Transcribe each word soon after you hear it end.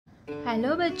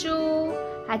Hello बच्चों,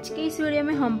 आज के इस वीडियो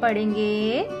में हम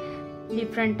पढ़ेंगे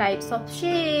डिफरेंट टाइप्स ऑफ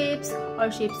शेप्स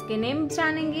और शेप्स के नेम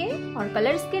जानेंगे और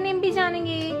कलर्स के नेम भी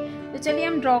जानेंगे। तो चलिए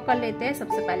हम ड्रॉ कर लेते हैं।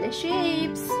 सबसे पहले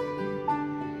शेप्स।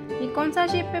 ये कौन सा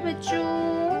शेप है बच्चों?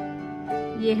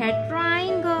 ये है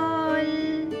ट्रायंगल।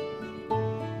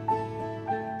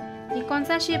 ये कौन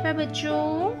सा शेप है बच्चों?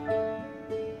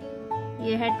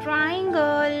 ये है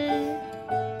ट्रायंगल।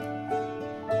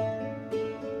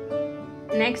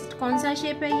 नेक्स्ट कौन सा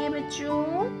शेप है ये बच्चों?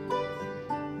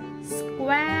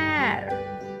 Square.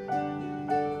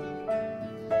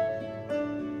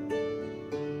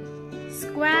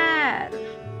 Square.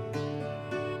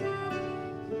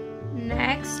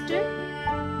 Next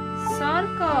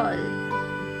circle.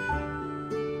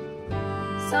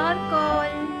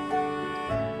 Circle.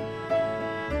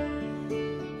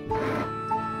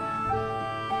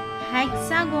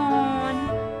 Hexagon.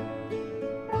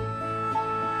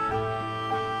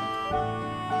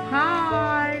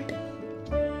 Heart.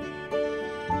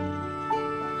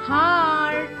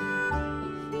 Heart.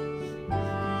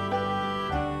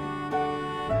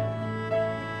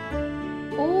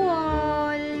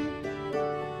 Oval.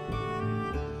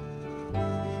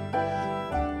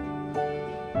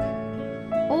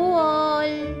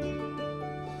 Oval.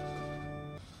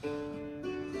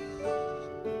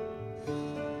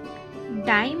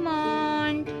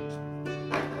 Diamond.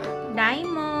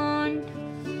 Diamond.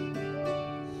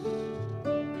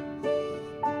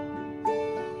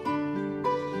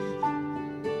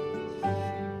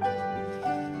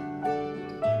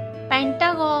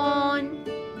 Pentagon.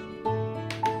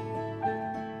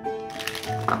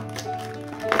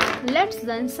 Let's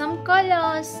learn some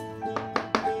colors.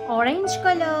 Orange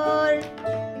color,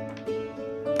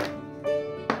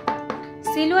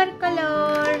 silver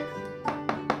color,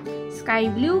 sky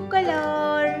blue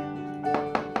color,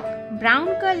 brown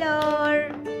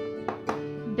color,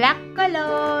 black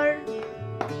color,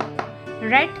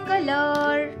 red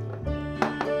color,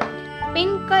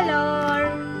 pink color,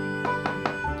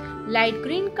 light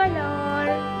green color,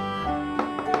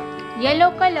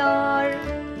 yellow color,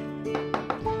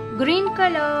 green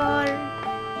color,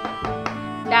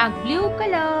 dark blue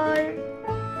color,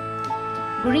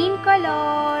 green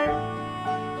color,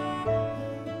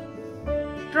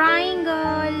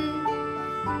 triangle,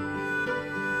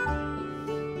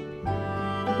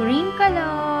 green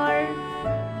color,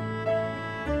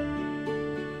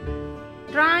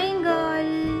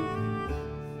 triangle,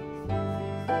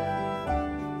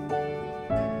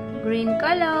 green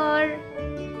color,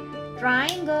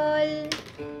 triangle,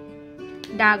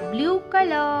 dark blue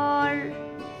color,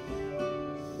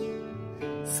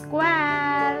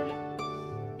 square,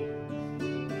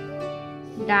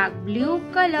 dark blue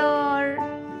color,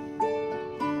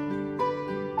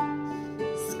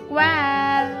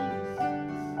 square,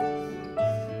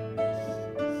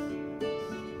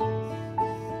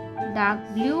 dark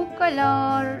blue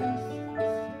color,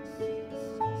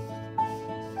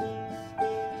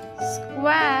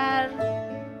 square,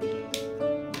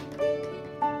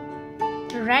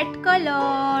 red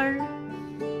color,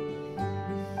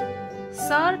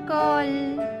 circle,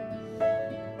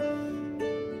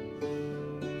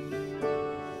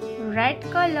 red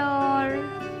color,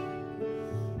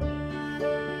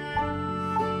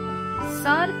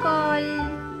 circle,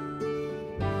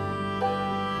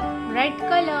 red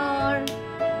color,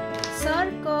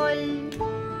 circle,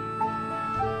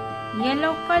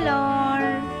 yellow color,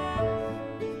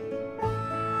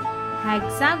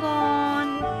 hexagon,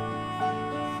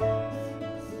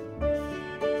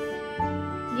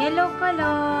 yellow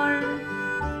color,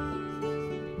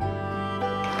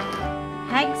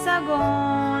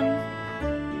 hexagon,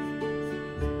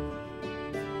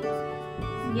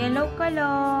 yellow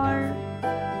color,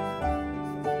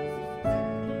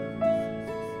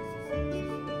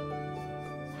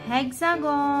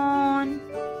 hexagon,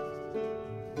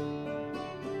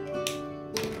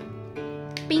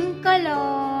 pink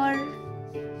color,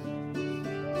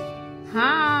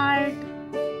 heart,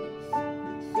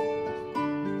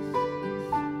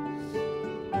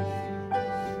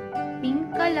 pink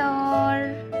color,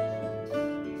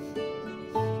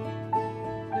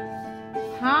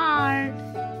 heart,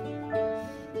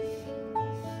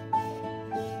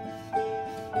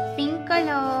 pink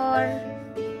color,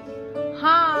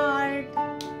 heart,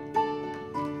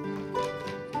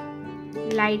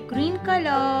 light green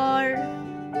color,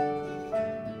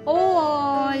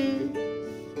 oval,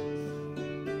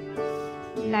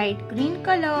 light green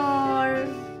color,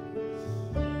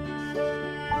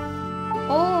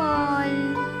 oval,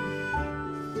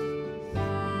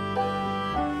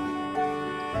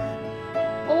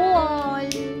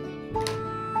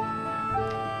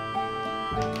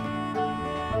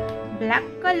 black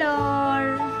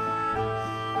color,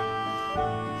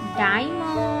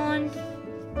 diamond,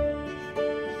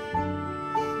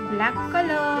 black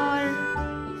color,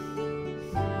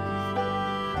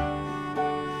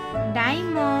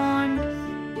 diamond,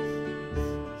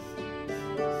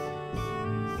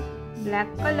 black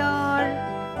color,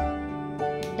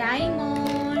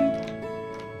 diamond,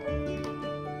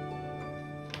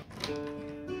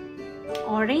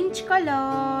 orange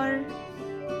color,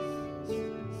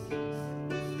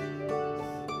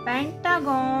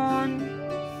 pentagon,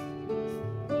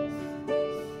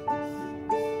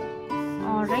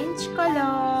 orange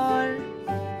color,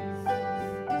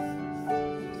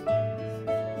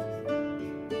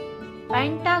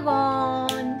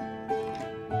 pentagon,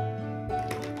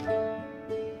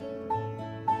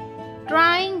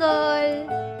 triangle,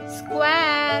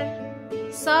 square,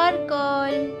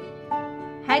 circle,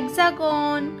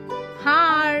 hexagon,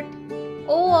 heart,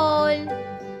 oval,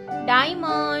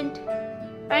 diamond,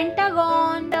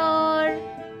 pentagon,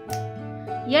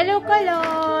 yellow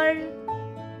color,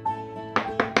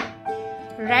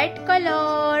 red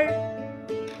color,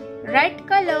 red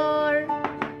color,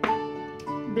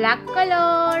 black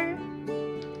color,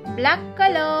 black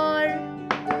color,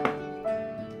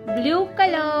 blue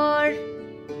color,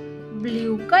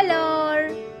 blue color,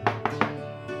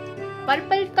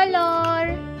 purple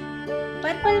color,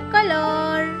 purple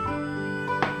color,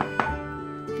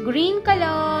 green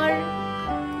color,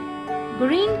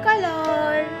 green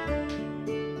color.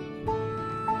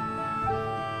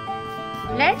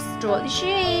 Let's draw the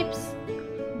shapes.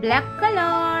 Black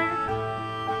color,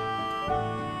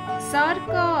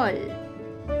 circle,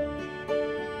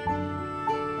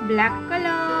 black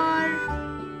color,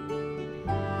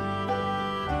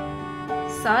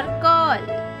 circle,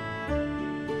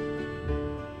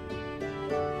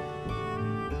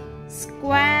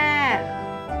 square,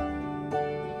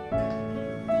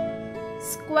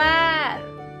 square,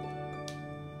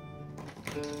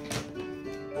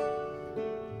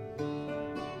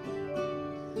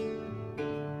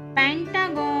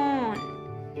 pentagon,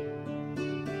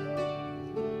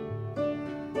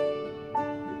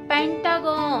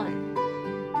 pentagon,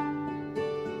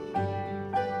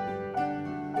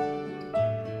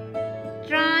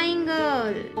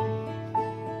 triangle,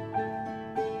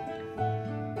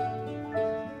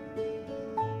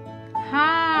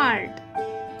 heart,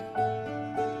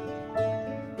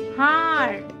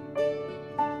 heart,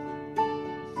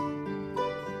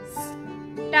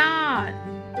 star,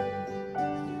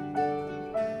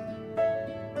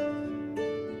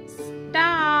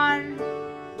 star,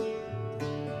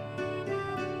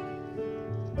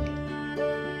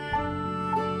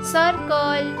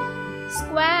 circle,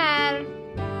 square,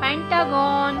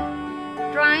 pentagon,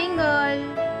 triangle,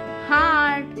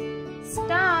 heart,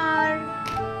 star,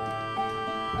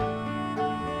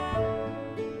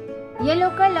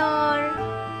 yellow color,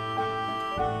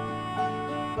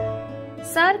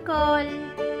 circle,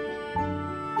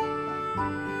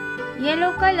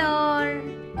 yellow color,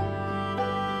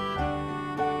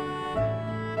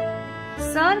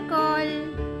 circle,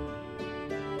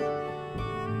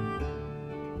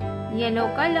 yellow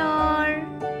color,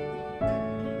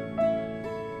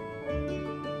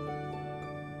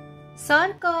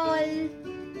 circle,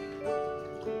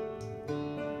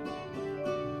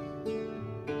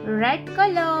 red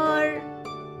color,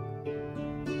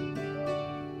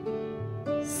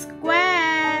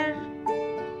 square,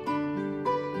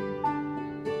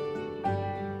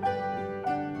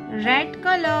 red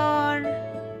color,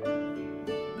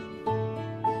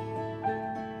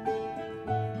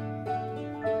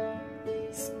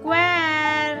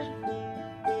 square,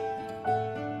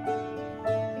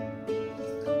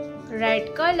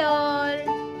 red color,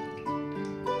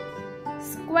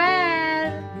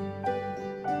 square,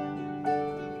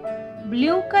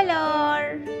 blue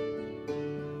color,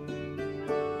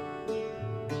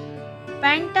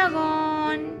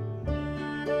 pentagon,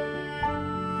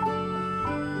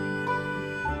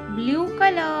 blue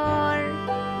color,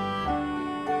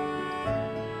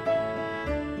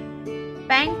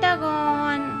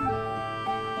 pentagon,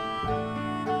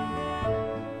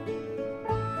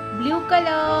 blue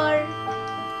color,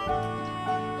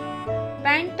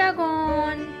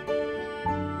 pentagon,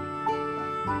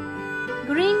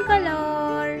 green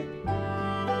color,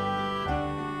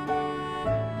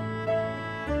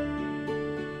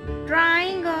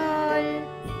 triangle,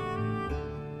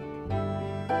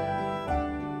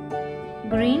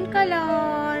 green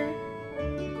color,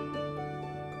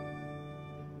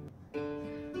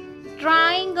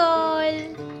 triangle,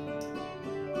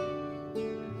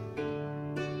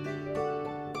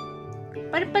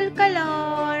 purple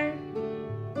color,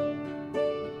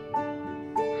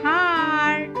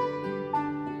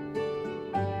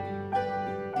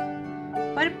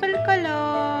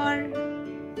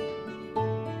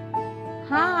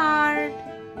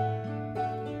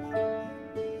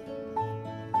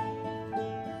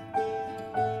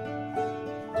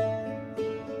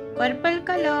 purple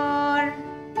colour,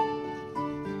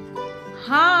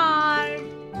 heart,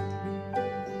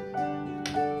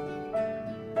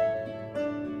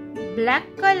 black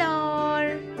colour,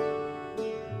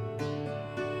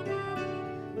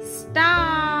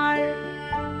 star,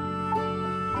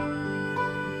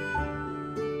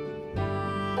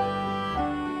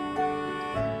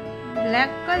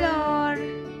 black colour,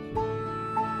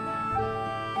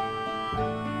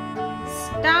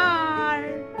 star,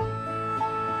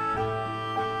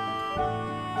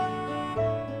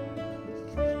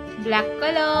 black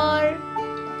colour,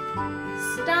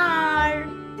 star,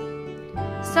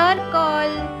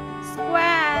 circle,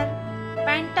 square,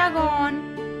 pentagon,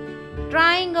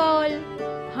 triangle,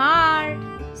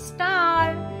 heart,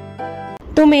 star.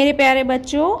 तो मेरे प्यारे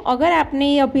बच्चों, अगर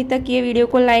आपने अभी तक ये video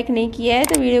को लाइक नहीं किया है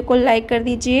तो वीडियो को लाइक कर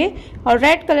दीजिए और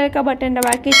रेड कलर का बटन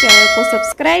दबा के चैनल को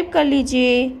सब्सक्राइब कर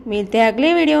लीजिए। मिलते हैं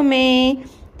अगले वीडियो में,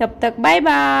 तब तक बाय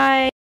बाय।